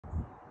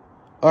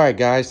All right,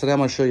 guys, today I'm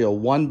going to show you a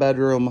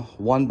 1-bedroom,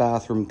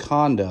 1-bathroom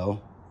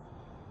condo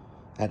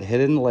at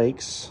Hidden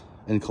Lakes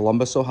in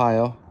Columbus,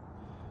 Ohio.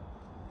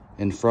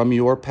 And from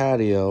your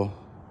patio,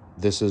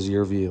 this is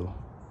your view.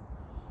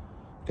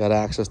 Got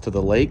access to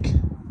the lake.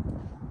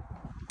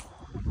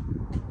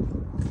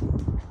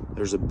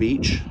 There's a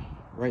beach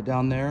right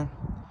down there.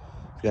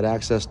 Got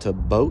access to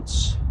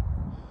boats.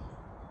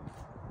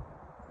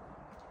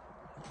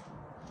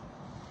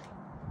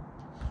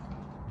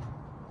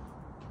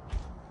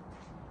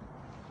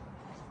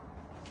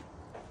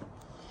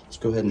 Let's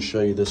go ahead and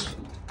show you this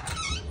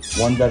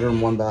 1-bedroom,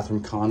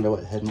 1-bathroom condo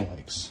at Hidden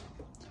Lakes.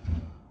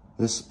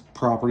 This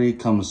property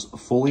comes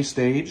fully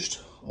staged.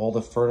 All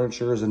the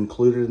furniture is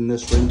included in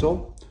this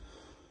rental.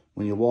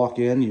 When you walk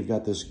in, you've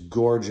got this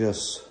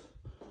gorgeous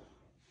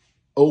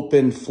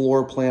open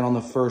floor plan on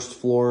the first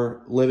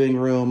floor, living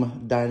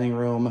room, dining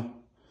room,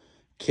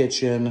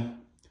 kitchen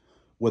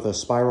with a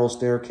spiral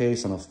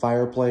staircase and a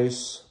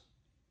fireplace.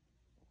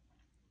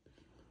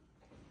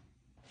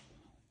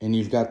 And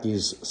you've got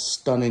these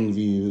stunning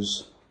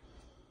views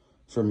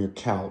from your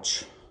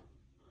couch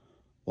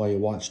while you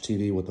watch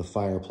TV with the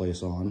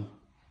fireplace on.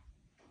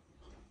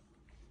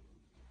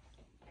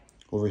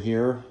 Over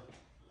here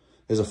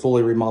is a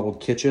fully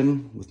remodeled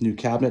kitchen with new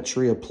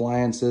cabinetry,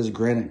 appliances,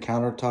 granite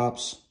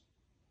countertops,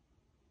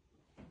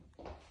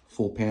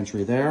 full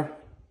pantry there.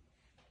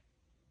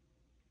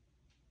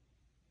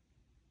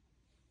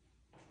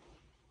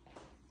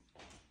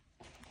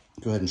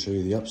 Go ahead and show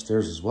you the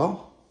upstairs as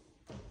well.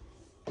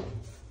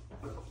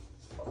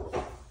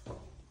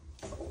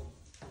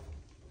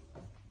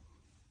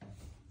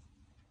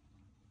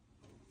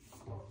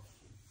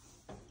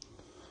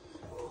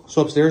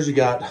 So upstairs you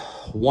got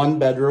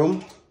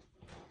 1-bedroom,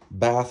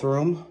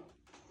 bathroom,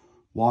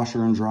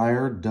 washer and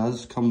dryer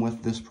does come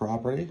with this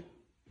property.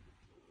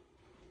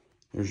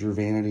 There's your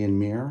vanity and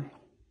mirror.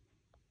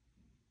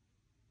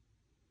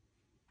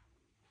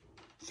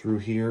 Through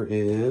here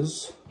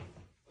is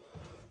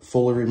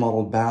fully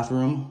remodeled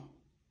bathroom.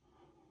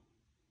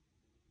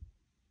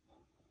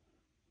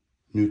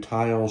 New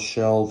tiles,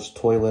 shelves,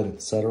 toilet,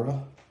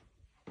 etc.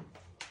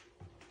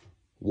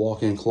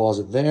 Walk-in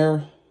closet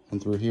there. And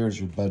through here is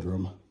your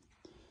bedroom.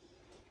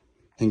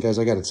 And guys,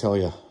 I gotta tell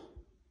you,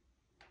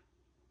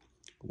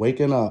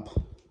 waking up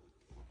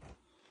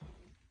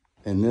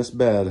in this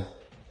bed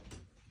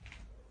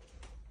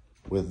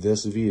with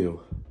this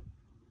view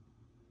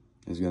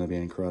is gonna be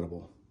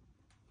incredible.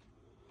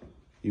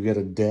 You got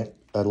a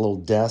little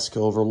desk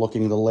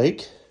overlooking the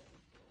lake,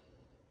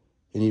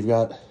 and you've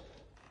got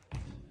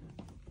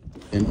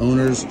an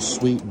owner's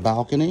suite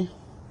balcony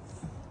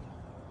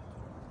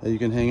that you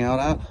can hang out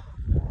at.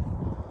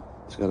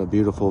 It's got a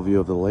beautiful view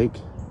of the lake.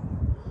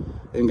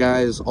 And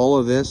guys, all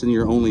of this, and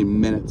you're only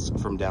minutes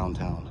from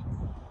downtown.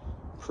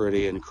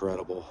 Pretty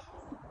incredible.